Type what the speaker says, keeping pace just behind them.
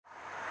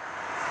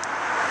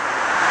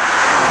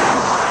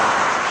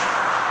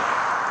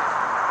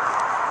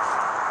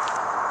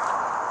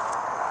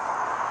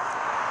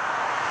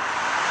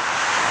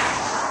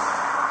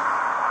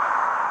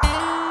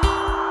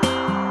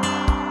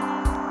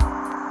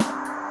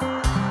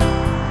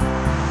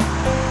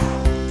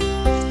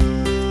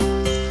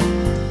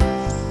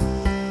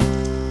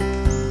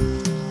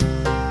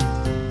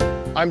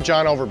I'm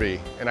John Overby,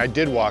 and I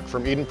did walk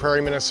from Eden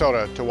Prairie,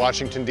 Minnesota to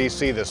Washington,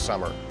 D.C. this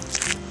summer.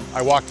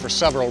 I walked for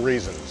several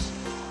reasons.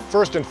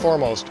 First and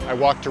foremost, I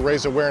walked to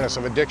raise awareness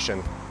of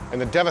addiction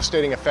and the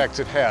devastating effects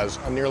it has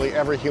on nearly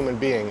every human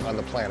being on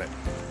the planet.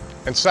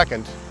 And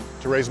second,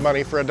 to raise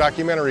money for a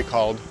documentary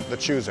called The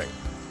Choosing.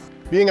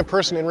 Being a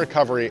person in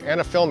recovery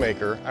and a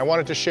filmmaker, I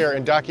wanted to share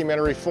in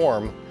documentary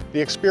form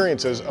the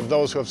experiences of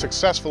those who have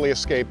successfully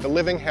escaped the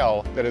living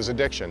hell that is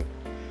addiction,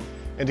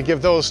 and to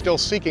give those still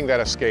seeking that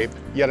escape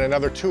yet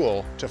another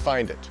tool to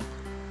find it.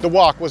 The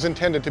walk was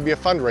intended to be a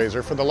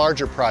fundraiser for the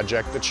larger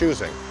project, The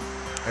Choosing.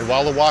 And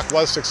while the walk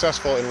was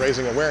successful in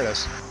raising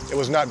awareness, it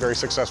was not very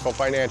successful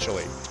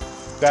financially.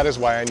 That is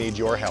why I need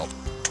your help.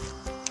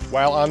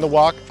 While on the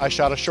walk, I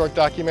shot a short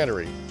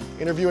documentary,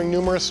 interviewing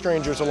numerous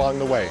strangers along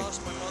the way.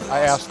 I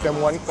asked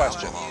them one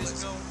question: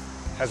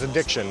 has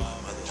addiction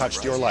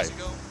touched your life?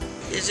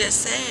 It's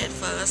just sad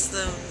for us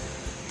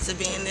to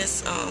be in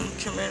this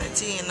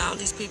community and all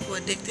these people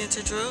addicted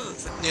to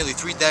drugs. Nearly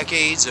 3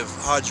 decades of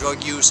hard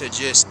drug use had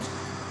just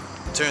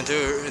turned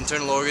their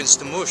internal organs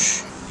to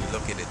mush. You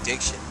look at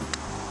addiction,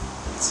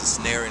 it's a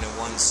snare into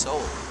one's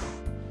soul.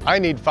 I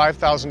need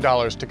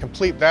 $5,000 to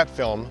complete that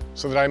film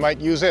so that I might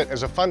use it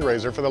as a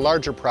fundraiser for the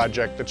larger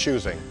project, The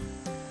Choosing.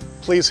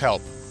 Please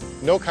help.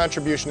 No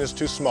contribution is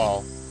too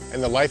small,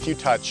 and the life you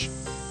touch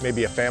may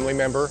be a family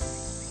member,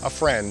 a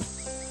friend,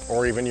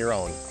 or even your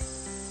own.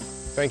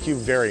 Thank you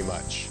very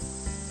much.